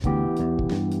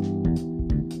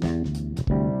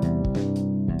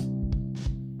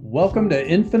Welcome to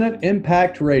Infinite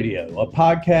Impact Radio, a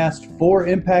podcast for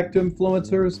impact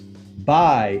influencers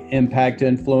by impact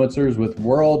influencers with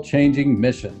world-changing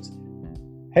missions.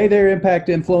 Hey there, impact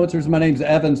influencers. My name's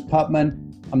Evans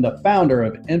Putman. I'm the founder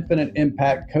of Infinite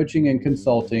Impact Coaching and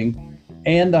Consulting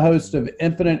and the host of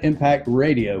Infinite Impact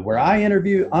Radio, where I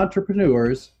interview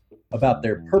entrepreneurs about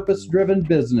their purpose-driven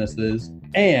businesses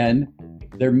and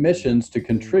their missions to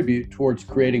contribute towards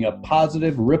creating a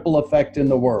positive ripple effect in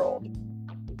the world.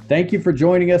 Thank you for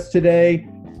joining us today,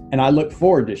 and I look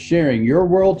forward to sharing your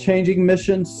world-changing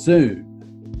mission soon.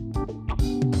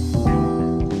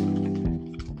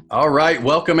 All right,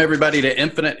 welcome everybody to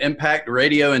Infinite Impact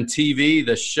Radio and TV,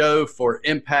 the show for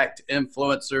impact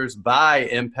influencers by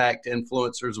impact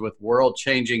influencers with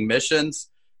world-changing missions.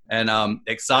 And I'm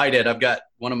excited. I've got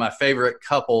one of my favorite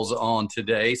couples on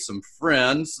today, some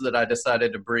friends that I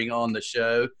decided to bring on the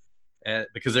show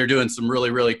because they're doing some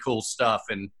really, really cool stuff.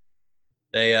 And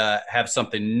they have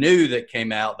something new that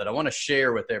came out that I want to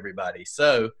share with everybody.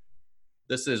 So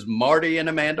this is Marty and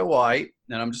Amanda White,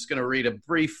 and I'm just going to read a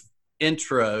brief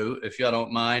intro, if y'all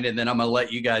don't mind, and then I'm going to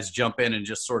let you guys jump in and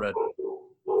just sort of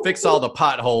fix all the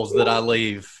potholes that I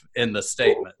leave in the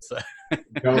statement. So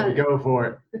Go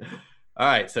for it. All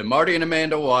right, so Marty and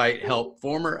Amanda White help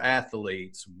former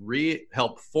athletes reawaken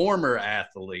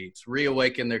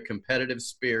their competitive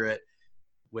spirit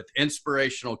with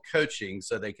inspirational coaching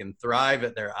so they can thrive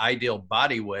at their ideal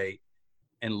body weight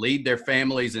and lead their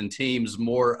families and teams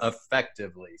more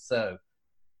effectively. So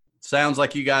sounds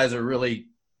like you guys are really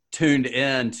tuned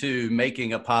in to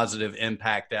making a positive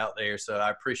impact out there. So I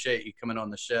appreciate you coming on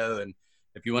the show. And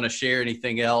if you want to share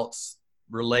anything else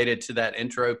related to that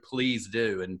intro, please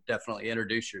do, and definitely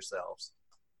introduce yourselves.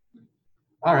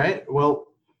 All right. Well,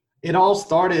 it all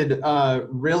started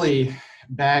really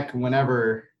back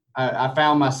whenever I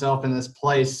found myself in this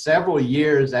place several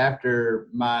years after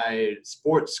my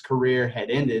sports career had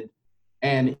ended.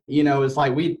 And, you know, it's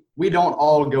like we don't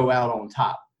all go out on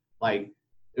top, like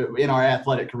in our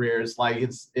athletic careers. Like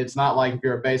it's not like if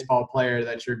you're a baseball player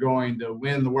that you're going to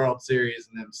win the World Series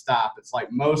and then stop. It's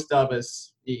like most of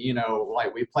us, you know,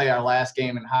 like we play our last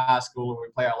game in high school or we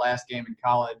play our last game in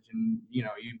college, and, you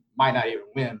know, you might not even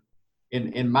win.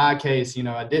 In my case, you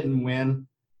know, I didn't win.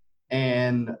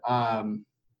 And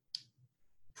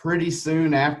pretty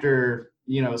soon after,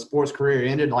 you know, sports career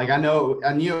ended, like I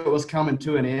knew it was coming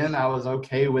to an end. I was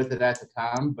okay with it at the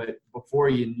time, but before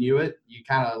you knew it, you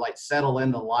kind of like settle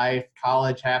into life.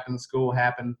 College happened, school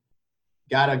happened,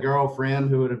 got a girlfriend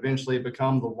who would eventually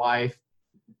become the wife,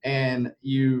 and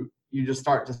you just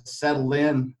start to settle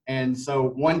in. And so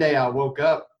one day I woke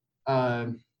up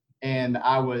and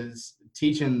I was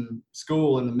teaching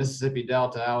school in the Mississippi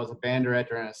Delta. I was a band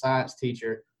director and a science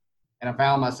teacher. And I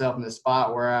found myself in this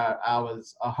spot where I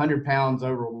was 100 pounds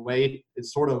overweight.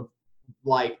 It's sort of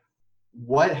like,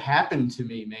 what happened to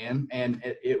me, man? And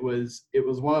it was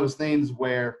one of those things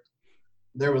where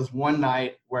there was one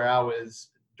night where I was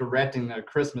directing a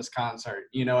Christmas concert,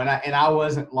 you know, and I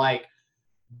wasn't like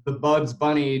the Bugs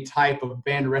Bunny type of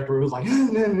band director who was like,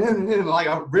 like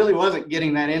I really wasn't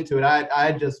getting that into it.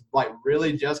 I just like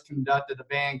really just conducted a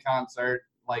band concert,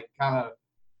 like kind of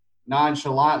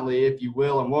nonchalantly, if you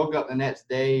will, and woke up the next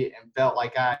day and felt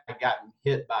like I had gotten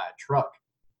hit by a truck.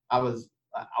 I was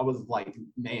like,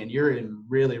 man, you're in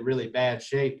really, really bad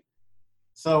shape.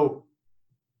 So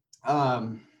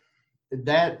that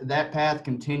path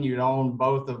continued on.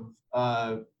 Both of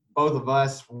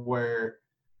us were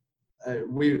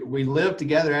we lived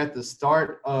together at the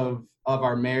start of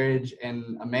our marriage,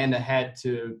 and Amanda had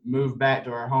to move back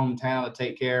to our hometown to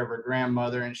take care of her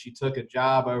grandmother, and she took a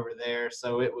job over there.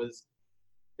 So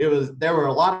there were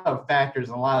a lot of factors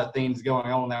and a lot of things going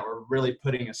on that were really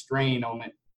putting a strain on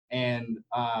it. And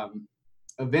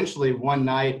eventually one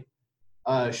night,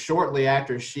 shortly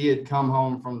after she had come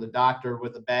home from the doctor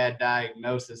with a bad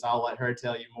diagnosis, I'll let her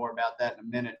tell you more about that in a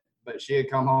minute, but she had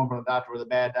come home from the doctor with a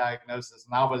bad diagnosis,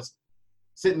 and I was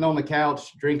sitting on the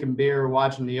couch drinking beer,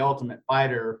 watching The Ultimate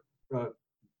Fighter,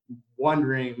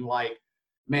 wondering, like,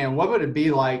 man, what would it be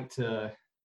like to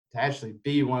actually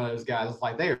be one of those guys? It's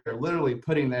like they are literally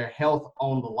putting their health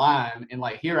on the line, and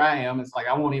like here I am. It's like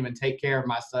I won't even take care of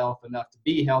myself enough to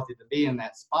be healthy to be in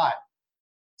that spot.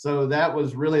 So that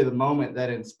was really the moment that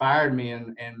inspired me,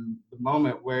 and the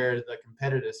moment where the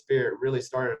competitive spirit really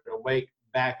started to wake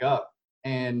back up.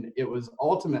 And it was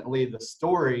ultimately the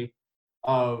story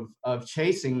of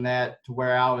chasing that to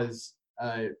where I was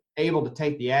able to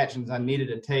take the actions I needed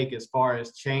to take as far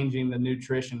as changing the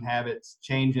nutrition habits,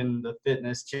 changing the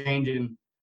fitness, changing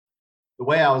the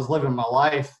way I was living my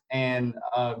life. And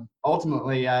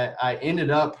ultimately I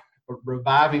ended up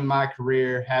reviving my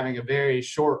career, having a very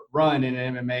short run in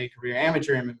an MMA career,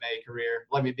 amateur MMA career.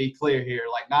 Let me be clear here,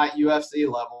 like not UFC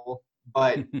level,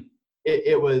 but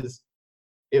it was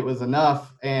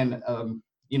enough. And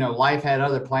life had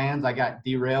other plans. I got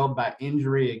derailed by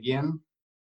injury again,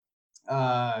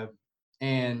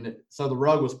 and so the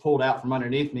rug was pulled out from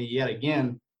underneath me yet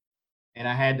again. And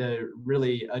I had to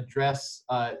really address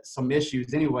some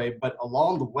issues anyway. But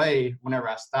along the way, whenever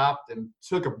I stopped and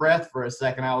took a breath for a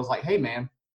second, I was like, hey, man,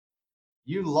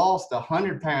 you lost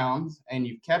 100 pounds and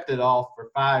you kept it off for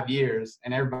 5 years.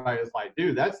 And everybody was like,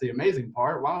 dude, that's the amazing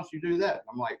part. Why don't you do that?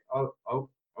 I'm like, oh,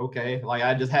 okay. Like,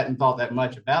 I just hadn't thought that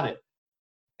much about it.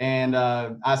 And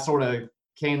I sort of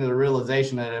came to the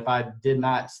realization that if I did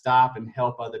not stop and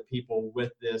help other people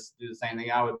with this, do the same thing,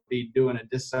 I would be doing a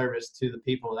disservice to the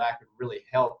people that I could really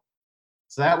help.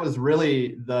 So that was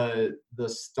really the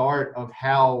start of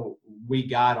how we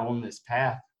got on this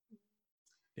path.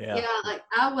 Yeah, like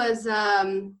I was,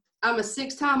 I'm a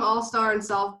 6-time All-Star in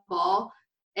softball,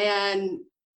 and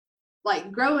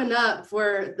like growing up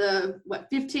for the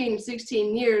 15,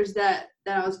 16 years that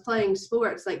I was playing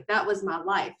sports, like that was my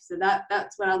life. So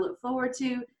that's what I look forward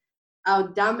to. I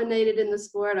dominated in the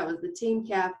sport. I was the team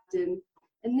captain.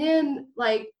 And then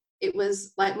like it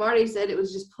was like Marty said, it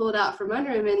was just pulled out from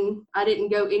under him, and I didn't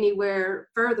go anywhere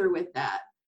further with that.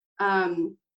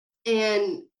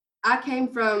 And I came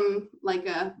from like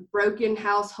a broken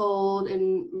household,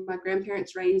 and my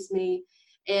grandparents raised me.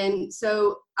 And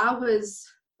so I was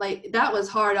like, that was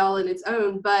hard all in its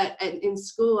own, but in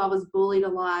school I was bullied a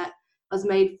lot. I was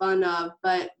made fun of,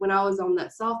 but when I was on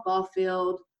that softball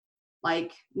field,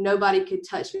 like nobody could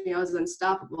touch me. I was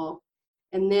unstoppable.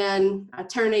 And then I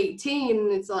turned 18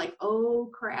 and it's like, oh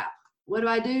crap, what do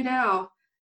I do now?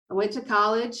 I went to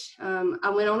college. I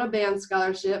went on a band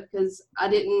scholarship because I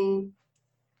didn't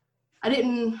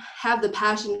have the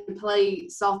passion to play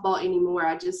softball anymore.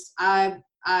 I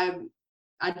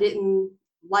didn't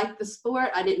like the sport.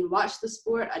 I didn't watch the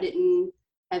sport. I didn't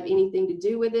have anything to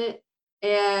do with it.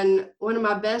 And one of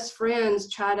my best friends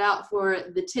tried out for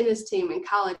the tennis team in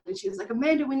college. And she was like,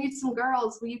 Amanda, we need some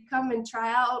girls. Will you come and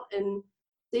try out and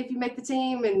see if you make the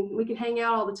team and we can hang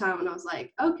out all the time? And I was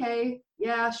like, okay,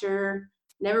 yeah, sure.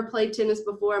 Never played tennis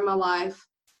before in my life.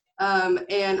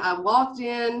 And I walked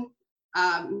in,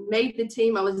 made the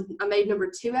team. I made number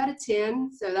 2 out of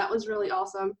 10. So that was really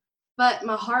awesome. But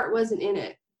my heart wasn't in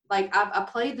it. Like I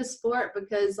played the sport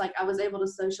because like I was able to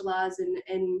socialize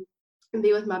and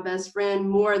be with my best friend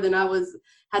more than I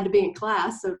had to be in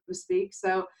class, so to speak.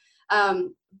 So,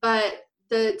 but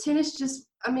the tennis just,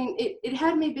 I mean, it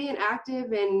had me being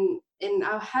active, and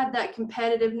I had that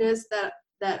competitiveness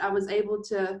that I was able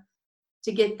to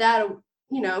get that,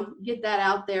 get that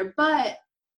out there, but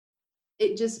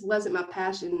it just wasn't my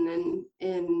passion,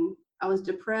 and I was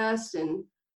depressed and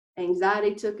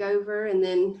anxiety took over, and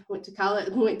then went to college,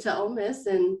 went to Ole Miss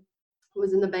and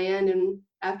was in the band. And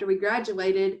after we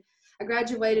graduated, I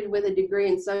graduated with a degree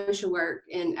in social work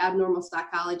and abnormal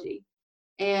psychology.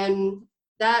 And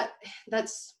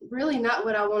that's really not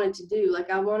what I wanted to do.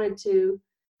 Like I wanted to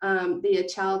be a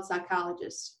child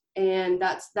psychologist. And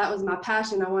that was my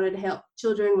passion. I wanted to help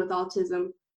children with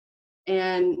autism.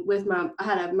 And I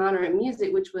had a minor in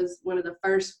music, which was one of the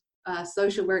first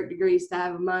social work degrees to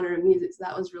have a minor in music. So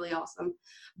that was really awesome.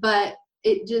 But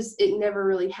it never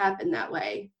really happened that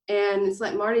way. And it's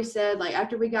like Marty said, like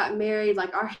after we got married,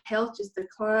 like our health just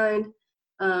declined.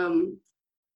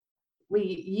 We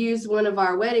used one of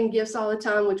our wedding gifts all the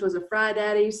time, which was a Fry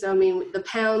Daddy. So, I mean, the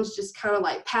pounds just kind of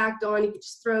like packed on, you could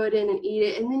just throw it in and eat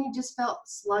it. And then you just felt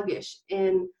sluggish,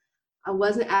 and I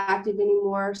wasn't active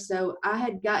anymore. So I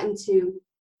had gotten to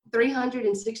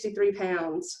 363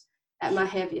 pounds at my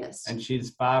heaviest. And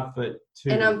she's 5'2".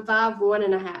 And I'm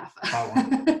 5'1.5".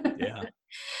 5'1". Yeah.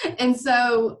 And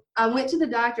so I went to the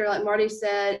doctor, like Marty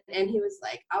said, and he was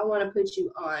like, I want to put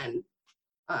you on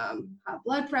high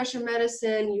blood pressure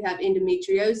medicine. You have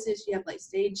endometriosis. You have like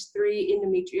stage 3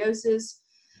 endometriosis.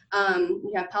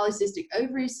 You have polycystic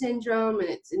ovary syndrome, and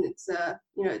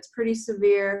it's pretty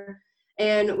severe.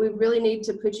 And we really need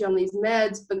to put you on these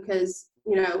meds because,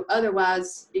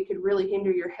 otherwise it could really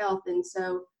hinder your health. And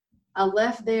so I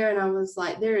left there and I was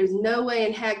like, there is no way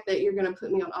in heck that you're going to put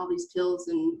me on all these pills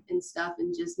and stuff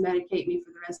and just medicate me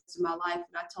for the rest of my life.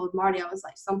 And I told Marty, I was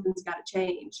like, something's got to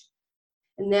change.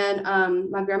 And then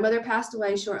my grandmother passed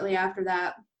away shortly after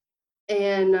that.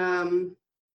 And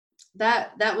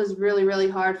that was really, really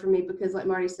hard for me because like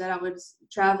Marty said, I was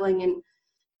traveling and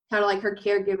kind of like her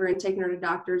caregiver and taking her to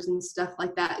doctors and stuff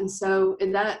like that. And so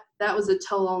that was a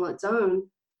toll on its own.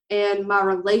 And my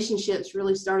relationships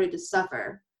really started to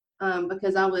suffer.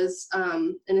 because I was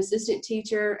an assistant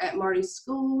teacher at Marty's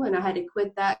school, and I had to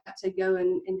quit that to go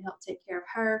and help take care of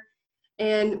her.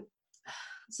 And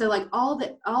so like all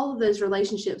of those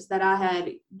relationships that I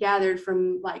had gathered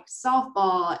from like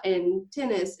softball and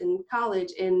tennis and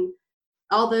college, and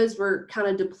all those were kind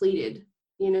of depleted,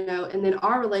 and then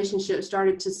our relationship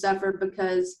started to suffer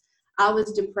because I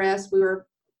was depressed. We were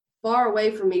far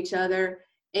away from each other.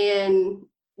 And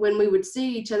when we would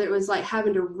see each other, it was like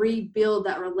having to rebuild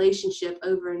that relationship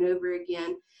over and over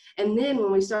again. And then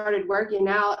when we started working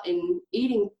out and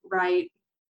eating right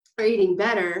or eating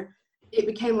better, it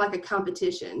became like a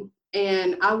competition.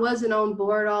 And I wasn't on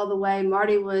board all the way.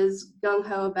 Marty was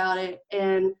gung-ho about it.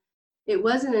 And it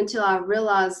wasn't until I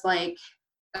realized, like,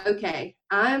 okay,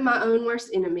 I'm my own worst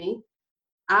enemy.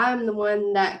 I'm the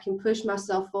one that can push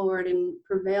myself forward and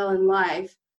prevail in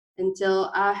life.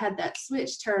 Until I had that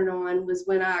switch turn on was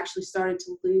when I actually started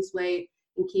to lose weight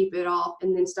and keep it off,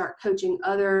 and then start coaching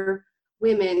other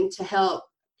women to help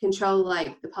control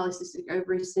like the polycystic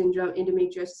ovary syndrome,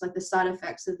 endometriosis, like the side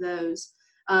effects of those,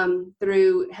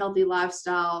 through healthy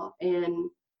lifestyle and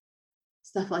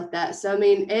stuff like that. So, I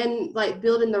mean, and like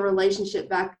building the relationship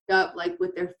back up, like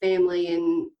with their family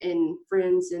and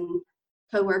friends and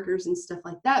coworkers and stuff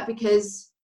like that, because,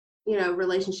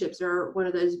 relationships are one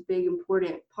of those big,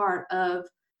 important part of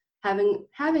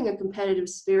having a competitive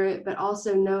spirit, but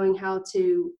also knowing how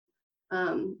to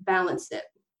balance it.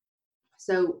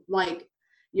 So like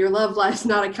your love life's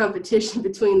not a competition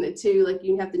between the two. Like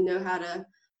you have to know how to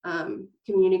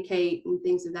communicate and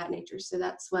things of that nature. So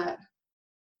that's what,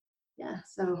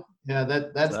 so. Yeah,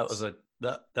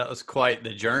 that was quite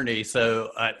the journey.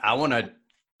 So I want to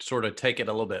sort of take it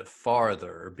a little bit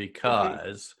farther,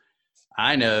 because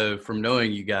I know from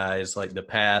knowing you guys, like the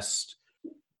past,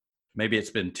 maybe it's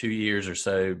been 2 years or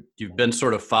so, you've been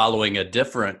sort of following a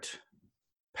different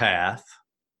path,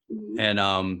 and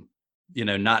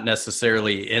not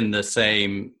necessarily in the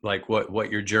same, like what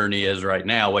your journey is right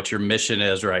now, what your mission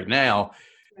is right now,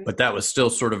 but that was still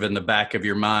sort of in the back of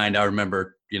your mind. I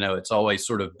remember, it's always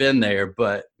sort of been there.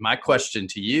 But my question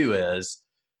to you is,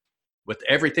 with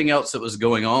everything else that was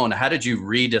going on, how did you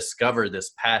rediscover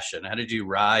this passion? How did you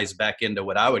rise back into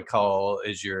what I would call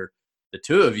is the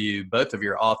two of you, both of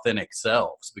your authentic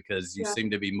selves, because you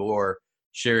seem to be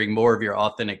sharing more of your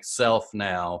authentic self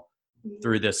now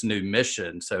through this new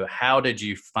mission. So how did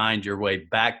you find your way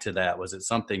back to that? Was it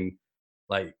something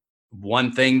like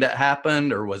one thing that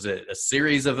happened, or was it a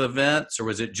series of events, or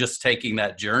was it just taking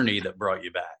that journey that brought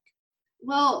you back?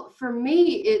 Well, for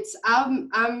me, it's I'm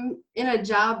in a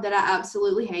job that I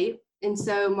absolutely hate. And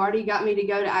so Marty got me to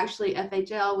go to actually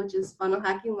FHL, which is Funnel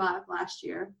Hacking Live, last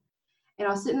year. And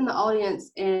I was sitting in the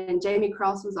audience, and Jamie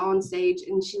Cross was on stage,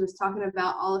 and she was talking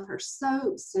about all of her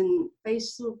soaps and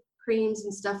facial creams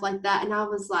and stuff like that. And I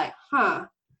was like,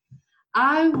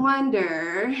 I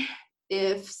wonder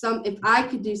if I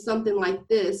could do something like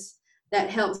this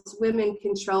that helps women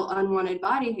control unwanted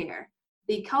body hair.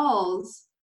 Because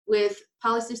with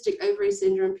polycystic ovary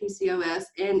syndrome, PCOS,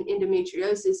 and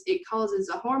endometriosis, it causes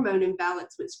a hormone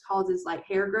imbalance, which causes like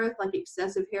hair growth, like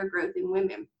excessive hair growth in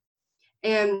women.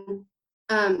 And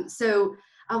so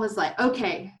I was like,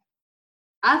 okay,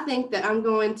 I think that I'm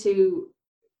going to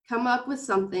come up with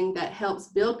something that helps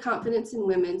build confidence in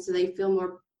women so they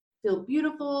feel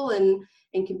beautiful and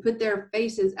can put their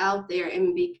faces out there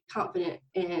and be confident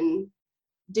and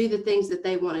do the things that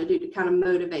they want to do to kind of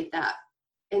motivate that.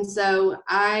 And so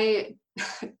I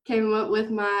came up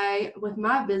with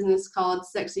my business called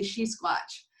Sexy She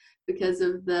Squatch, because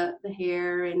of the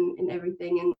hair and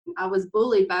everything. And I was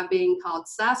bullied by being called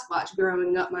Sasquatch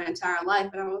growing up my entire life.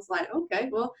 And I was like, okay,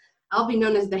 well, I'll be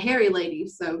known as the hairy lady.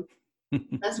 So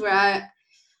that's where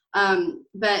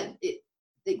but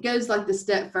it goes like the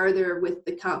step further with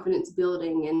the confidence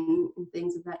building and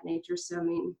things of that nature. So, I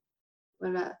mean,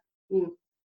 what about you?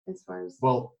 As far as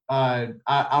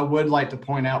I would like to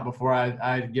point out before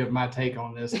I give my take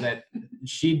on this that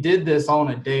she did this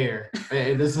on a dare.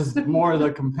 This is more of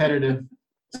the competitive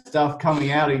stuff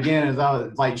coming out again, as I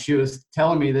was like, she was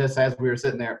telling me this as we were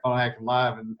sitting there at Funnel Hacking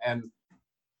Live, and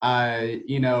I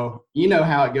you know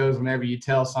how it goes whenever you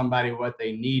tell somebody what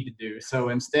they need to do. So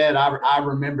instead, I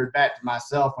remembered back to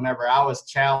myself whenever I was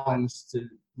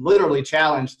literally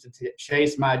challenged to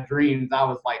chase my dreams. I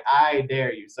was like, I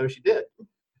dare you. So she did.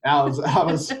 I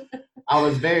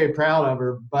was very proud of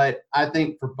her, but I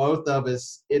think for both of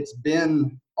us, it's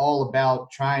been all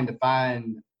about trying to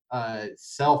find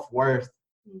self-worth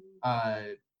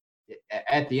at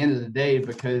the end of the day,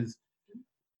 because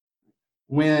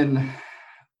whenever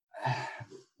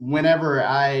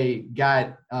I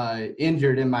got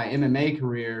injured in my MMA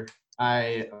career,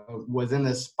 I was in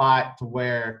this spot to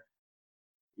where,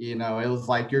 you know, it was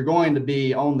like you're going to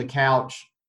be on the couch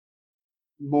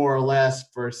more or less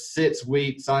for 6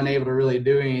 weeks, unable to really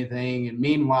do anything. And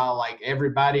meanwhile, like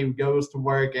everybody goes to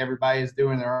work, everybody's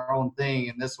doing their own thing.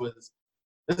 And this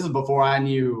is before I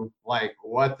knew like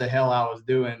what the hell I was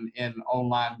doing in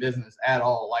online business at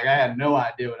all. Like I had no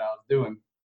idea what I was doing.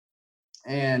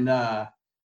 And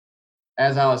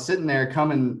as I was sitting there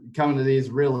coming to these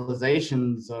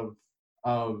realizations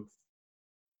of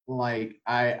like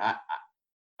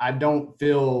I don't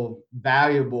feel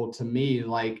valuable to me,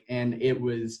 like, and it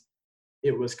was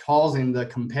causing the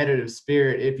competitive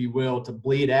spirit, if you will, to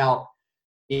bleed out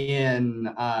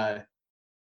in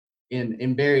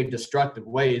very destructive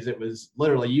ways. It was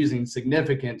literally using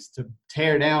significance to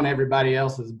tear down everybody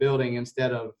else's building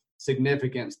instead of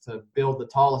significance to build the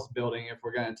tallest building, if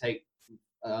we're going to take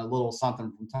a little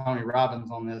something from Tony Robbins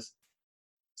on this.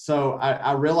 So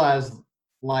I realized,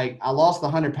 like, I lost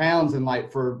 100 pounds, and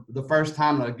like for the first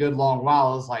time in a good long while,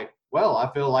 I was like, well,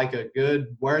 I feel like a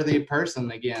good, worthy person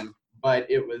again. But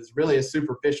it was really a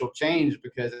superficial change,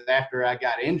 because after I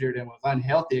got injured and was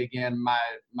unhealthy again, my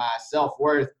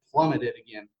self-worth plummeted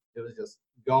again. It was just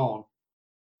gone.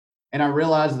 And I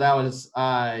realized that I was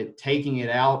taking it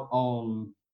out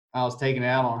on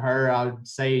her. I would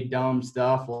say dumb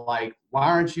stuff like, why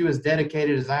aren't you as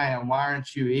dedicated as I am? Why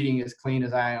aren't you eating as clean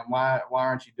as I am? Why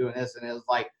aren't you doing this? And it was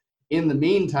like, in the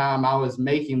meantime, I was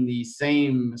making the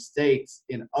same mistakes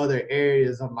in other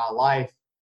areas of my life.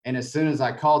 And as soon as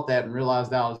I caught that and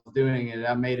realized I was doing it,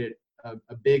 I made it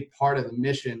a big part of the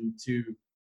mission to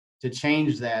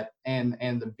change that. And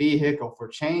the vehicle for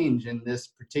change in this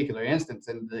particular instance,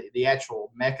 and the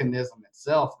actual mechanism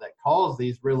itself that caused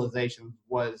these realizations,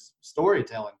 was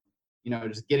storytelling. You know,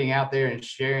 just getting out there and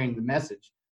sharing the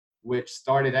message, which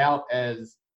started out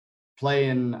as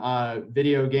playing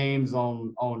video games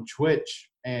on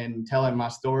Twitch and telling my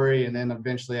story. And then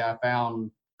eventually I found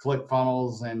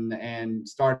ClickFunnels and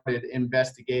started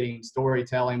investigating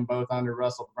storytelling both under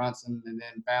Russell Brunson, and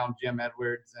then found Jim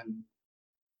Edwards and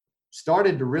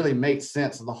started to really make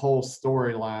sense of the whole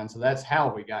storyline. So that's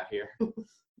how we got here.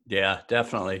 Yeah,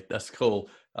 definitely. That's cool.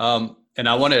 And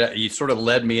you sort of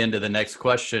led me into the next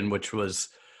question, which was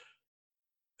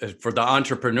for the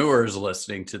entrepreneurs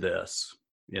listening to this,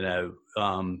 you know,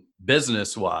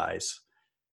 business wise,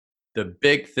 the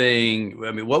big thing,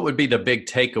 I mean, what would be the big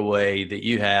takeaway that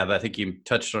you have? I think you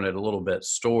touched on it a little bit,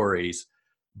 stories,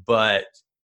 but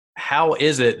how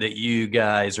is it that you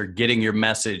guys are getting your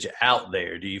message out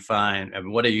there? Do you find, I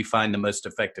mean, what do you find the most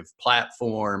effective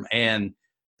platform and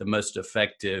the most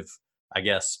effective, I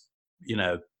guess, you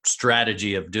know,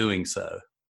 strategy of doing so?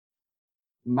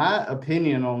 My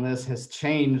opinion on this has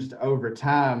changed over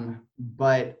time,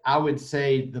 but I would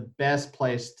say the best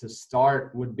place to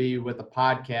start would be with a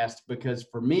podcast, because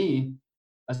for me,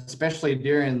 especially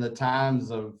during the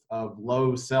times of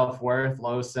low self-worth,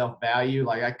 low self-value,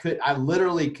 like I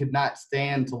literally could not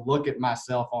stand to look at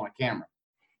myself on a camera.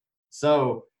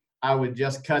 So I would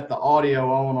just cut the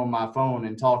audio on my phone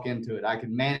and talk into it. I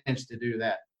could manage to do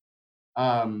that.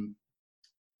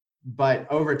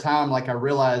 But over time, like, I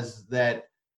realized that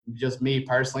just me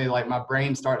personally, like, my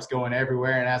brain starts going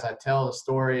everywhere. And as I tell the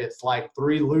story, it's like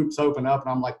 3 loops open up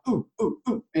and I'm like, ooh, ooh,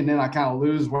 ooh. And then I kind of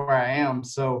lose where I am.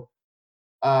 So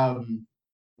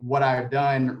what I've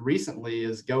done recently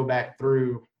is go back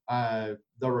through the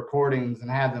recordings and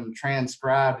have them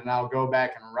transcribed, and I'll go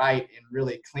back and write and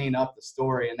really clean up the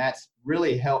story. And that's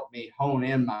really helped me hone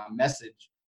in my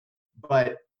message.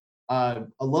 But a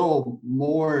little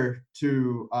more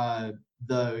to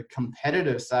the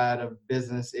competitive side of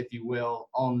business, if you will,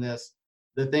 on this,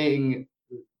 the thing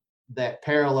that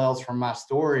parallels from my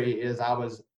story is I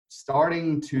was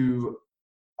starting to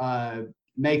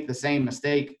make the same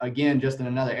mistake again, just in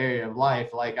another area of life.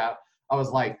 Like I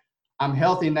was like, I'm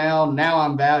healthy now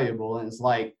I'm valuable. And it's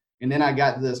like, and then I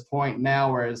got to this point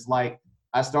now where it's like,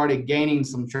 I started gaining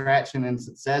some traction and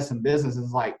success in business.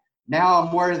 It's like, now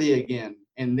I'm worthy again.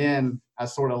 And then I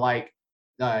sort of like,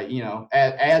 you know,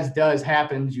 as does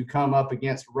happens, you come up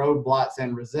against roadblocks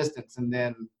and resistance. And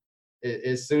then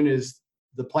as soon as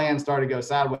the plan started to go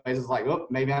sideways, it's like, oh,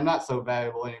 maybe I'm not so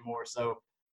valuable anymore. So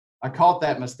I caught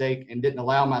that mistake and didn't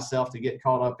allow myself to get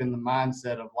caught up in the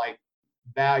mindset of like,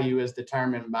 value is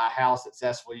determined by how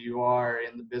successful you are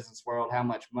in the business world, how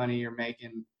much money you're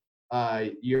making.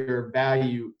 Your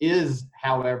value is,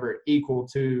 however, equal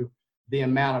to the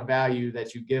amount of value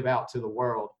that you give out to the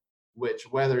world, which,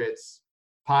 whether it's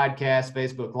podcasts,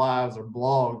 Facebook Lives, or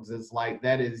blogs, it's like,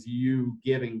 that is you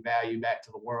giving value back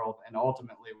to the world, and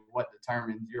ultimately what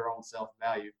determines your own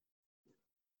self-value.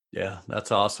 Yeah,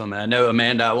 that's awesome. I know,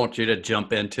 Amanda, I want you to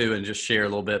jump into and just share a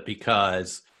little bit,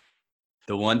 because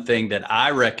the one thing that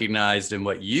I recognized in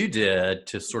what you did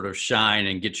to sort of shine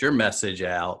and get your message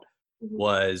out Mhm.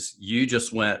 was you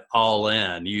just went all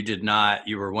in. You did not,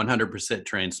 you were 100%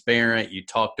 transparent. You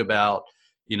talked about,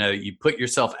 you put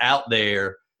yourself out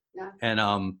there. Yeah.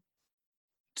 And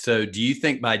so do you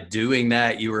think by doing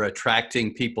that, you were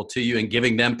attracting people to you and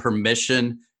giving them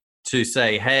permission to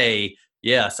say, hey,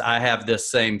 yes, I have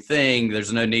this same thing.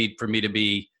 There's no need for me to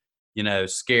be,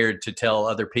 scared to tell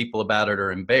other people about it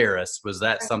or embarrassed. Was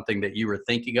that something that you were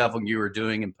thinking of when you were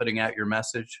doing and putting out your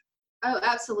message? Oh,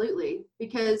 absolutely.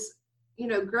 Because,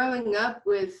 growing up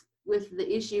with the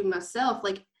issue myself,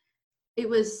 like it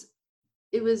was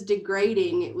it was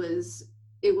degrading. It was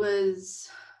it was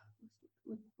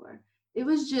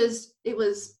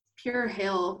pure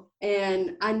hell.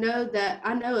 And I know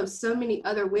of so many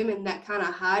other women that kind of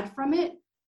hide from it,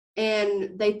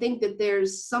 and they think that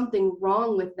there's something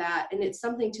wrong with that, and it's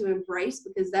something to embrace,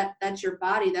 because that's your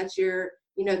body, that's your,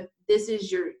 this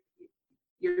is your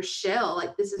shell,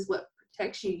 like this is what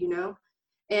protects you,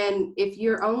 and if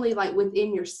you're only like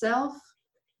within yourself,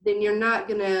 then you're not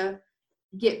gonna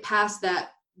get past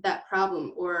that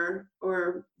problem, or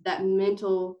that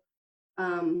mental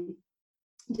um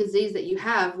disease that you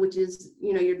have, which is,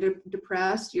 you're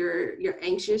depressed, you're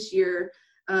anxious, you're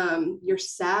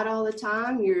sad all the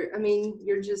time,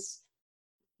 you're just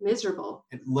miserable.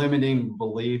 Limiting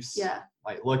beliefs, Yeah.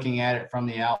 like looking at it from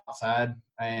the outside,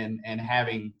 and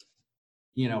having,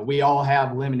 we all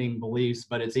have limiting beliefs,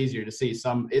 but it's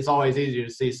always easier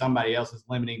to see somebody else's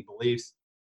limiting beliefs.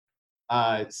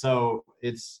 So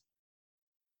it's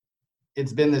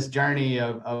been this journey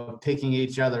of picking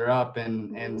each other up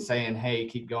and saying, hey,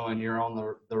 keep going, you're on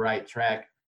the right track.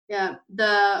 Yeah.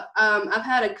 I've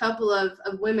had a couple of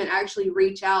women actually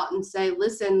reach out and say,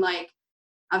 listen, like,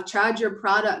 I've tried your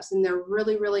products and they're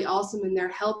really, really awesome, and they're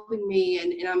helping me,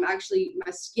 and I'm actually,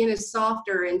 my skin is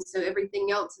softer, and so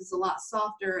everything else is a lot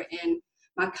softer, and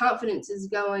my confidence is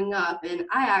going up. And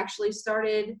I actually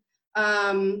started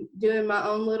doing my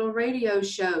own little radio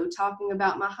show talking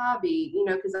about my hobby,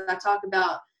 because I talk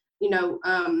about,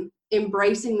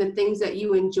 embracing the things that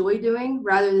you enjoy doing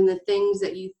rather than the things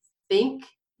that you think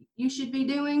you should be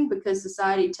doing because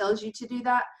society tells you to do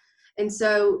that. And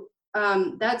so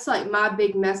that's like my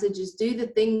big message, is do the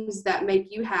things that make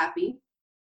you happy,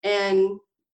 and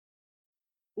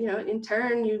in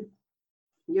turn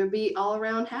you'll be all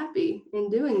around happy in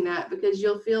doing that, because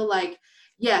you'll feel like,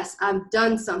 yes, I've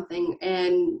done something,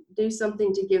 and do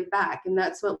something to give back. And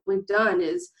that's what we've done.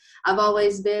 Is I've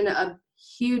always been a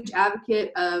huge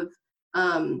advocate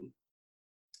um,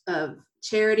 of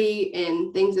charity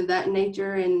and things of that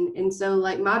nature. And so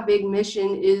like my big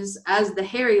mission is, as the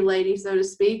hairy lady, so to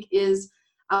speak, is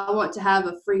I want to have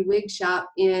a free wig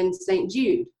shop in St.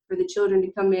 Jude for the children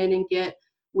to come in and get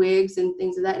wigs and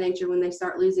things of that nature when they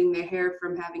start losing their hair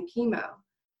from having chemo.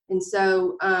 And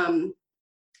so,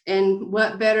 and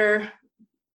what better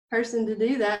person to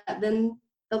do that than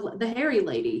the hairy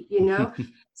lady,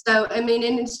 So, and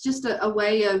it's just a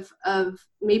way of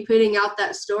me putting out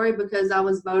that story, because I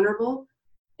was vulnerable,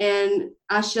 and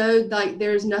I showed like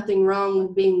there's nothing wrong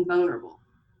with being vulnerable.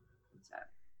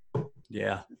 So.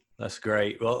 Yeah, that's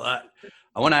great. Well,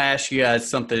 I want to ask you guys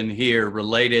something here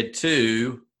related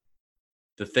to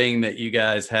the thing that you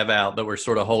guys have out that we're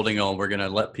sort of holding on. We're going to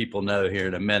let people know here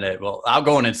in a minute. Well, I'll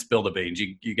go on and spill the beans.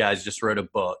 You guys just wrote a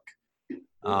book.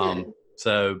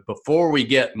 So before we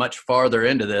get much farther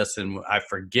into this, and I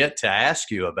forget to ask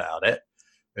you about it,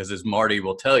 because as Marty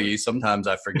will tell you, sometimes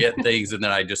I forget things and then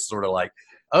I just sort of like,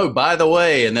 oh, by the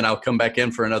way, and then I'll come back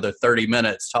in for another 30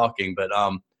 minutes talking. But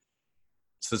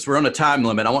since we're on a time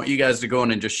limit, I want you guys to go in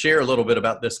and just share a little bit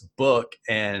about this book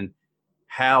and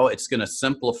how it's going to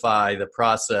simplify the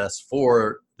process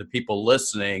for the people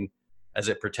listening as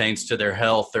it pertains to their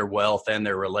health, their wealth, and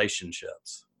their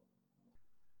relationships.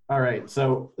 All right.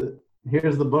 So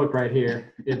here's the book right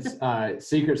here. It's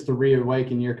Secrets to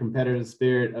Reawaken Your Competitive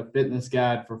Spirit, a fitness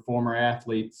guide for former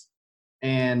athletes.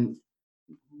 And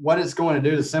what it's going to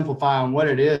do to simplify on what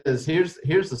it is,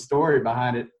 here's the story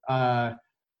behind it.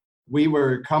 We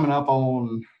were coming up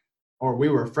on, or we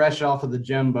were fresh off of the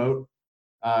gym boat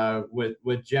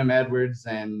with Jim Edwards,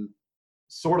 and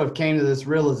sort of came to this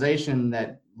realization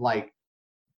that like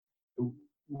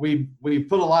we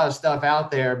put a lot of stuff out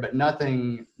there, but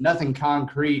nothing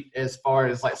concrete as far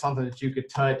as like something that you could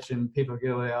touch and people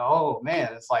go, oh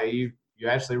man, it's like you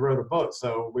actually wrote a book.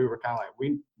 So we were kind of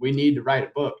like, we need to write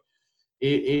a book,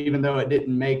 even though it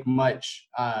didn't make much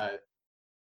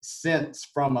sense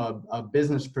from a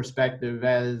business perspective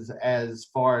as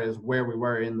far as where we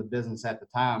were in the business at the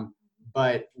time.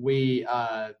 But we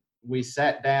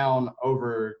sat down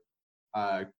over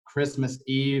Christmas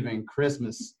Eve and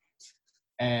Christmas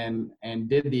and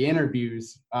did the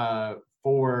interviews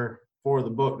for the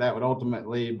book that would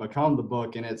ultimately become the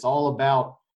book. And it's all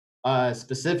about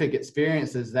specific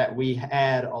experiences that we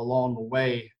had along the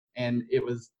way. And it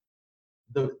was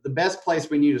the best place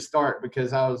we knew to start,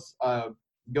 because I was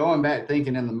going back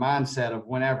thinking in the mindset of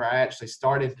whenever I actually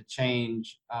started to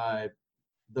change,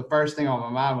 the first thing on my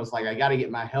mind was like, I got to get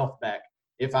my health back.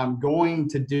 If I'm going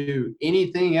to do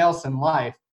anything else in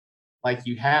life, like,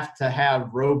 you have to have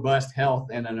robust health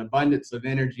and an abundance of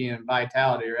energy and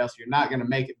vitality, or else you're not going to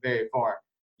make it very far.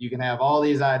 You can have all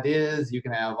these ideas, you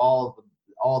can have all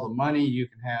the money, you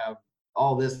can have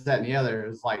all this, that, and the other.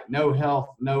 It's like no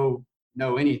health, no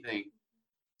anything.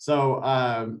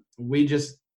 So we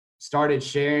just started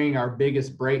sharing our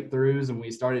biggest breakthroughs, and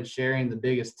we started sharing the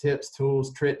biggest tips,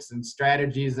 tools, tricks, and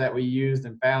strategies that we used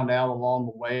and found out along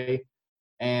the way.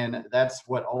 And that's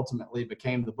what ultimately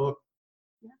became the book.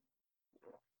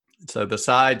 So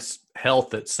besides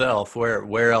health itself,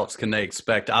 where else can they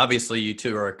expect? Obviously, you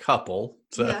two are a couple.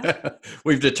 So yeah.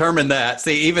 We've determined that.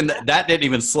 See, even that didn't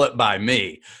even slip by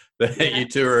me. Yeah. You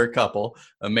two are a couple,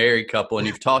 a married couple. And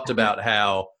you've talked about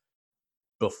how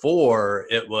before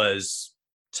it was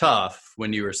tough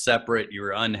when you were separate, you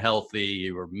were unhealthy,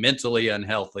 you were mentally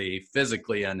unhealthy,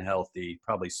 physically unhealthy,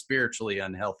 probably spiritually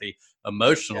unhealthy,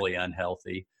 emotionally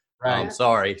unhealthy. Right.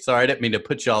 Sorry, I didn't mean to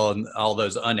put y'all in all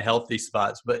those unhealthy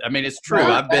spots, but I mean, it's true.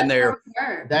 I've been there.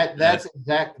 That's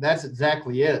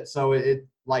exactly it. So it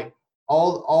like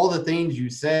all the things you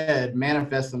said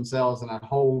manifest themselves in a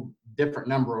whole different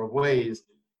number of ways.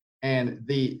 And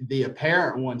the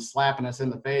apparent one slapping us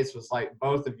in the face was like,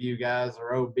 both of you guys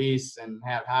are obese and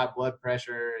have high blood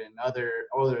pressure and other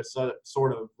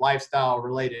sort of lifestyle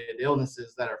related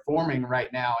illnesses that are forming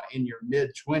right now in your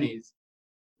mid-20s.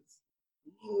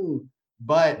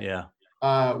 But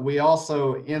we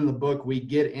also, in the book, we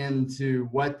get into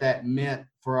what that meant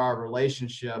for our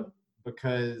relationship,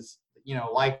 because, you know,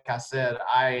 like I said,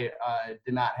 I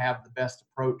did not have the best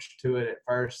approach to it at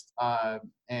first,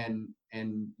 and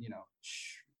you know,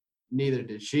 neither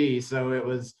did she. So it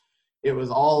was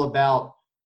all about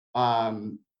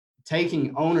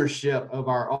taking ownership of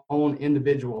our own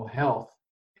individual health,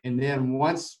 and then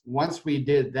once we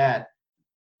did that,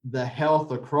 the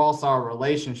health across our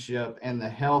relationship and the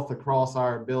health across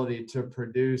our ability to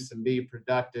produce and be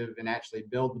productive and actually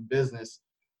build the business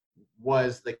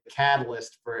was the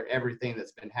catalyst for everything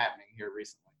that's been happening here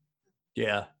recently.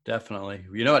 Yeah, definitely.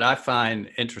 You know what I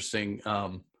find interesting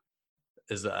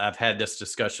is that I've had this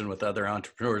discussion with other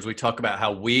entrepreneurs. We talk about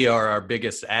how we are our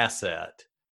biggest asset,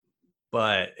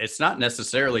 but it's not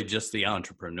necessarily just the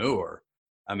entrepreneur.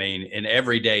 I mean, in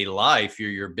everyday life,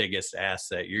 you're your biggest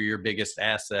asset. You're your biggest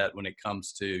asset when it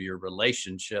comes to your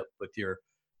relationship with your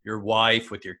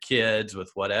wife, with your kids,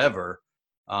 with whatever.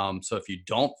 So if you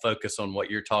don't focus on what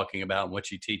you're talking about and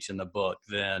what you teach in the book,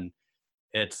 then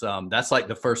it's that's like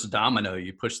the first domino.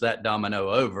 You push that domino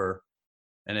over,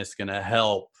 and it's going to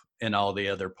help in all the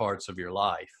other parts of your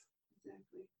life.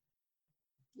 Exactly.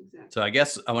 So I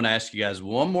guess I want to ask you guys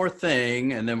one more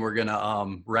thing, and then we're going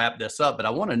to wrap this up. But I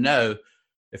want to know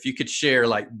if you could share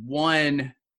like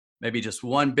maybe just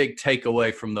one big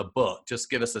takeaway from the book. Just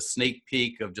give us a sneak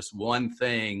peek of just one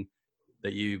thing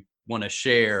that you want to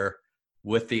share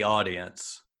with the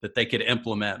audience that they could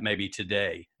implement maybe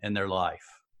today in their life.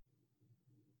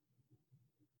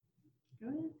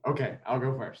 Okay, I'll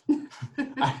go first.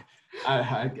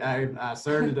 I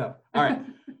served it up. All right.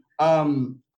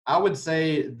 I would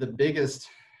say the biggest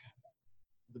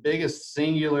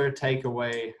singular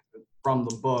takeaway from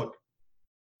the book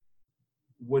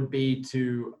would be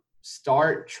to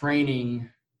start training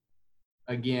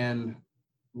again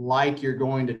like you're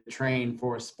going to train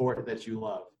for a sport that you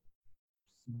love.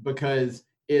 Because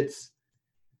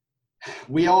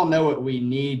we all know what we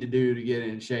need to do to get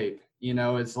in shape. You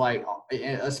know, it's like,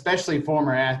 especially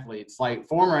former athletes, like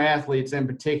former athletes in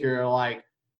particular, like,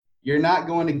 you're not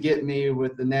going to get me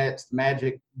with the next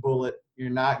magic bullet.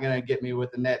 You're not going to get me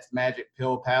with the next magic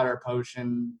pill, powder,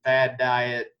 potion, fad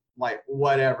diet, like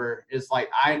whatever. It's like,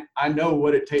 I know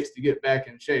what it takes to get back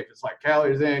in shape. It's like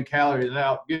calories in, calories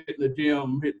out, get in the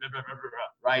gym,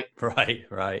 right?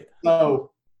 Right.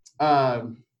 So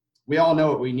we all know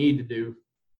what we need to do.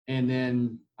 And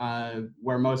then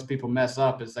where most people mess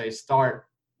up is they start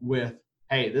with,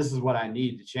 hey, this is what I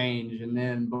need to change. And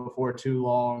then before too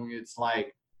long, it's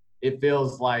like, it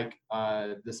feels like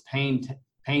this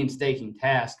painstaking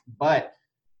task. But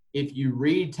if you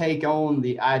retake on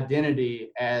the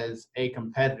identity as a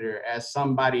competitor, as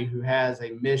somebody who has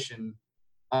a mission,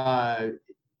 and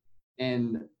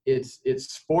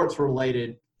it's sports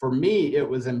related, for me, it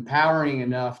was empowering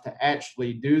enough to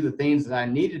actually do the things that I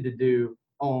needed to do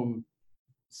on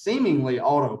seemingly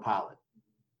autopilot.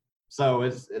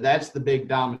 So that's the big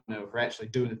domino for actually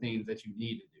doing the things that you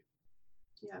need to do.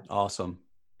 Yeah. Awesome.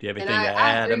 Do you have anything to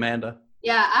add, Amanda?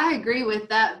 Yeah, I agree with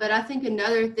that. But I think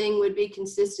another thing would be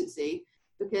consistency,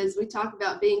 because we talk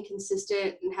about being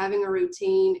consistent and having a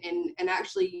routine and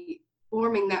actually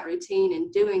forming that routine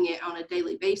and doing it on a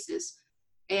daily basis.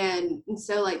 And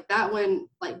so like that one,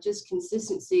 like just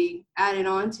consistency added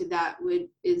on to that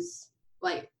is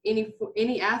like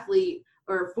any athlete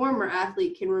or former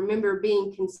athlete can remember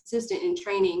being consistent in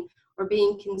training, or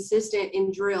being consistent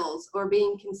in drills, or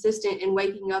being consistent in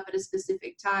waking up at a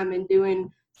specific time and doing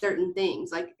certain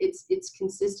things. Like it's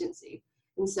consistency.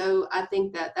 And so I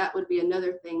think that would be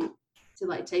another thing to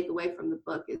like take away from the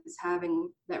book, is having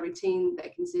that routine,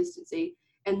 that consistency.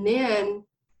 And then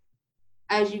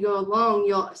as you go along,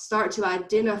 you'll start to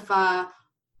identify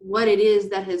what it is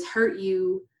that has hurt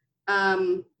you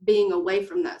being away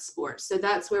from that sport. So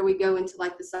that's where we go into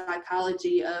like the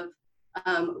psychology of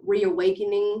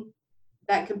reawakening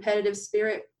that competitive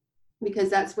spirit, because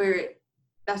that's where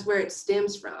it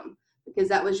stems from, because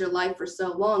that was your life for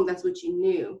so long. That's what you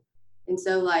knew. And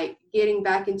so like getting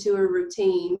back into a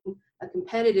routine, a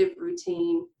competitive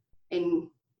routine, and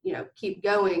keep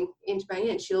going inch by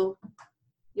inch, you'll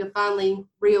finally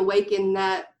reawaken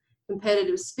that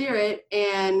competitive spirit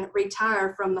and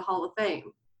retire from the Hall of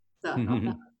Fame. So I thought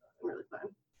that was really fun.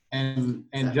 And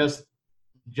just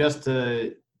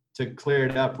to clear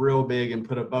it up real big and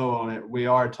put a bow on it, we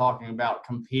are talking about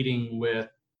competing with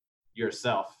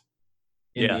yourself.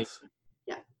 Yes.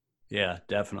 Yeah,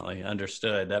 definitely.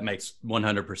 Understood. That makes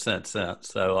 100% sense.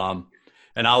 So,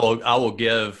 and I will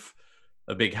give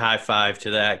a big high five to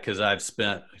that, because I've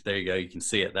spent, there you go, you can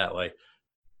see it that way,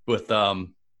 with the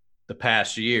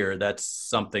past year. That's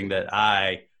something that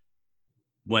I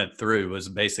went through, was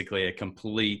basically a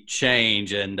complete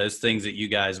change. And those things that you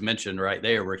guys mentioned right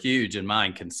there were huge in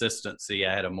mine. Consistency.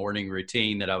 I had a morning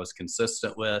routine that I was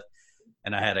consistent with,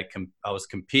 and I was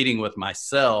competing with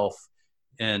myself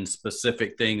in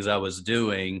specific things I was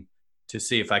doing to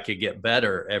see if I could get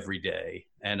better every day.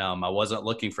 And I wasn't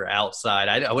looking for outside.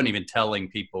 I wasn't even telling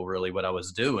people really what I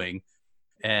was doing.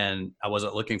 And I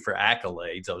wasn't looking for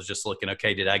accolades. I was just looking,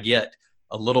 okay, did I get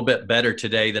a little bit better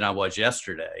today than I was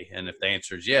yesterday? And if the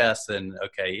answer is yes, then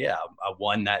okay, yeah, I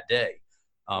won that day.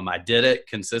 I did it,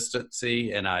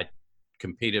 consistency, and I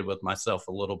competed with myself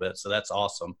a little bit. So that's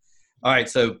awesome. All right,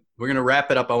 so we're going to wrap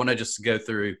it up. I want to just go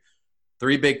through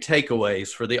 3 big takeaways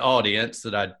for the audience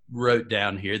that I wrote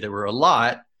down here. There were a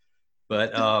lot,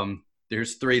 but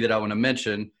there's 3 that I want to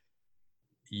mention.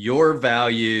 Your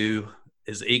value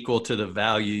is equal to the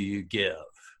value you give.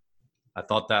 I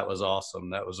thought that was awesome.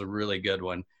 That was a really good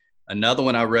one. Another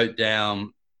one I wrote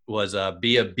down was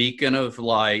be a beacon of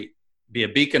light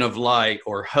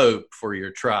or hope for your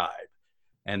tribe.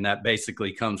 And that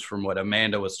basically comes from what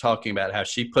Amanda was talking about, how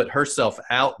she put herself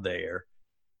out there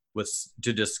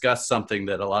to discuss something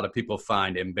that a lot of people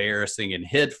find embarrassing and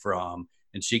hid from.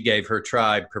 And she gave her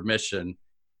tribe permission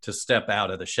to step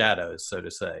out of the shadows, so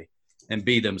to say, and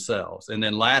be themselves. And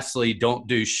then lastly, don't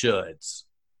do shoulds.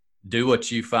 Do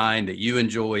what you find that you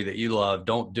enjoy, that you love.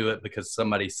 Don't do it because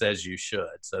somebody says you should.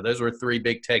 So those were 3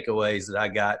 big takeaways that I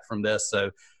got from this.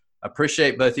 So I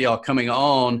appreciate both of y'all coming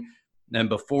on. And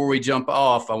before we jump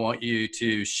off, I want you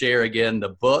to share again the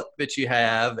book that you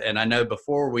have. And I know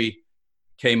before we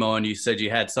came on, you said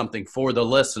you had something for the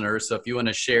listeners. So if you want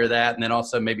to share that, and then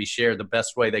also maybe share the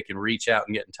best way they can reach out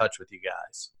and get in touch with you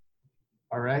guys.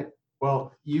 All right.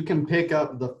 Well, you can pick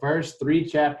up the first 3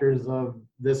 chapters of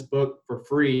this book for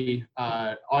free.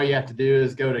 All you have to do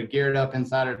is go to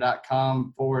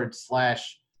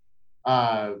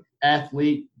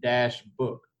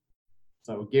gearedupinsider.com/athlete-book.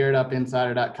 So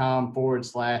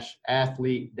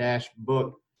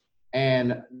gearedupinsider.com/athlete-book.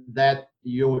 And that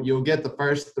you'll get the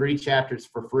first 3 chapters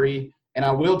for free. And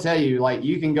I will tell you, like,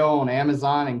 you can go on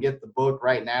Amazon and get the book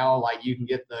right now. Like, you can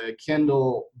get the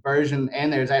Kindle version,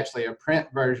 and there's actually a print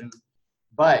version.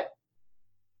 But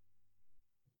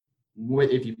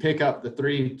if you pick up the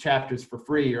 3 chapters for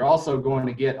free, you're also going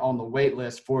to get on the wait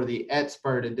list for the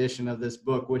expert edition of this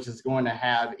book, which is going to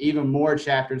have even more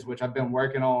chapters, which I've been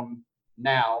working on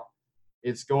now.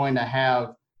 It's going to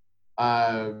have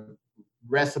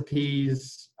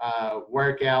recipes,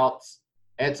 workouts,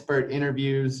 expert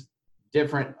interviews,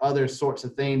 different other sorts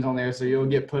of things on there. So you'll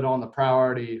get put on the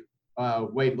priority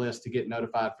wait list to get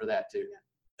notified for that too.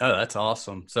 Oh, that's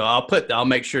awesome. So I'll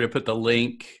make sure to put the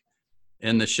link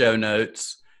in the show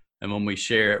notes. And when we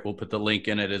share it, we'll put the link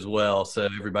in it as well so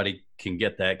everybody can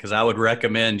get that. Because I would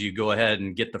recommend you go ahead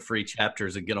and get the free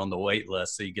chapters and get on the wait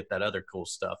list so you get that other cool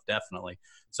stuff, definitely.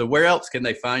 So where else can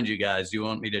they find you guys? Do you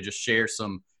want me to just share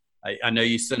some? I know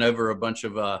you sent over a bunch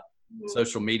of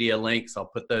social media links. I'll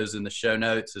put those in the show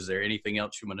notes. Is there anything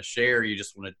else you want to share? Or you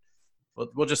just want to,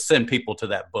 we'll just send people to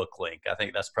that book link. I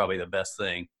think that's probably the best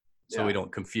thing so we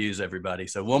don't confuse everybody.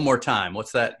 So one more time,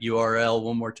 what's that URL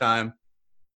one more time?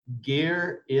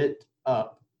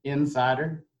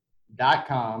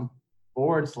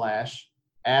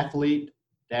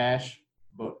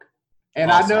 GearItUpInsider.com/athlete-book. And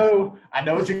Awesome. I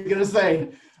know what you're going to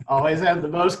say. Always have the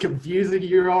most confusing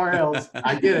URLs.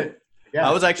 I get it. Yeah.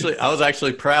 I was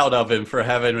actually proud of him for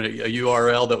having a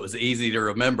URL that was easy to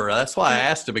remember. That's why I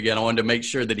asked him again. I wanted to make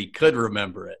sure that he could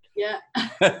remember it. Yeah.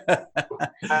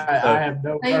 I have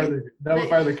no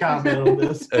further comment on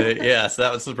this. Yes,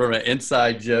 that was from an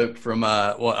inside joke from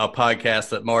a podcast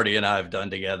that Marty and I have done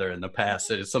together in the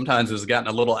past. It sometimes has gotten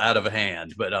a little out of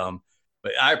hand, but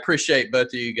I appreciate both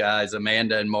of you guys,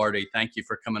 Amanda and Marty. Thank you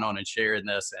for coming on and sharing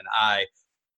this, and I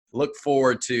look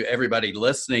forward to everybody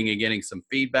listening and getting some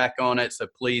feedback on it. So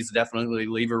please definitely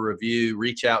leave a review,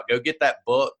 reach out, go get that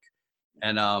book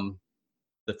and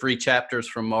the free chapters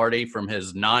from Marty from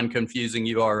his non-confusing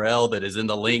URL that is in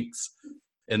the links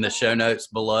in the show notes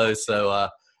below. So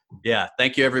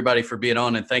thank you everybody for being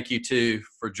on, and thank you too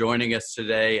for joining us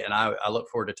today. And I look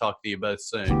forward to talking to you both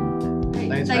soon.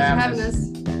 Thanks for having us.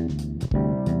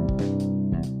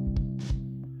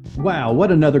 Wow,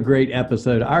 what another great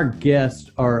episode. Our guests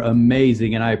are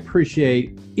amazing, and I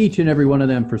appreciate each and every one of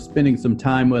them for spending some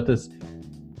time with us.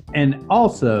 And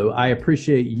also, I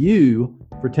appreciate you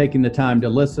for taking the time to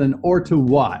listen or to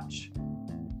watch.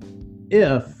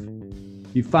 If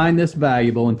you find this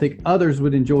valuable and think others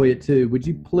would enjoy it too, would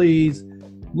you please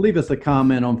leave us a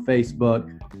comment on Facebook,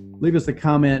 leave us a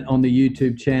comment on the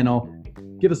YouTube channel,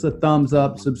 give us a thumbs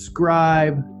up,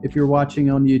 subscribe if you're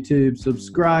watching on YouTube,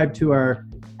 subscribe to our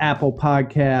Apple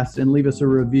Podcast and leave us a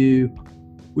review.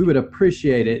 We would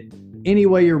appreciate it. Any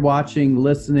way you're watching,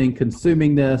 listening,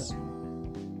 consuming this,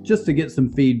 just to get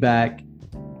some feedback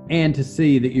and to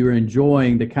see that you're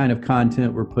enjoying the kind of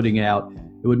content we're putting out,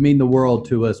 it would mean the world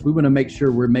to us. We want to make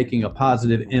sure we're making a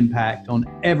positive impact on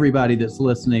everybody that's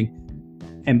listening.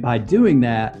 And by doing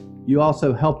that, you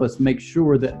also help us make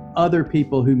sure that other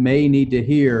people who may need to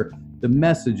hear the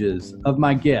messages of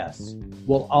my guests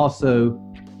will also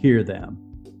hear them.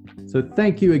 So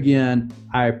thank you again.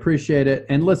 I appreciate it.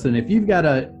 And listen, if you've got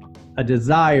a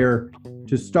desire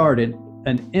to start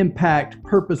an impact,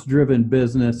 purpose-driven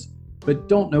business, but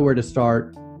don't know where to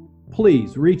start,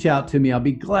 please reach out to me. I'll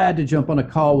be glad to jump on a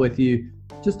call with you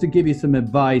just to give you some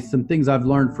advice, some things I've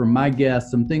learned from my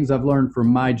guests, some things I've learned from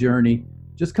my journey.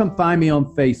 Just come find me on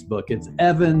Facebook. It's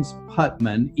Evans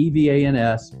Putman,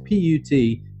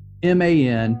 Evans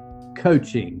Putman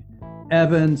Coaching.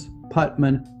 Evans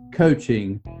Putman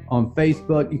Coaching on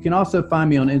Facebook. You can also find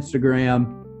me on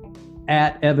Instagram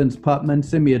at Evans Putman.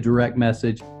 Send me a direct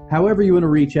message. However you want to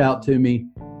reach out to me,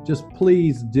 just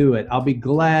please do it. I'll be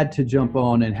glad to jump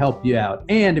on and help you out.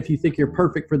 And if you think you're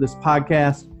perfect for this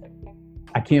podcast,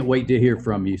 I can't wait to hear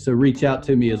from you. So reach out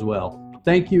to me as well.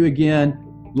 Thank you again.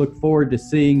 Look forward to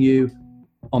seeing you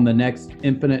on the next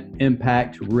Infinite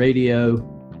Impact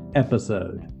Radio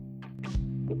episode.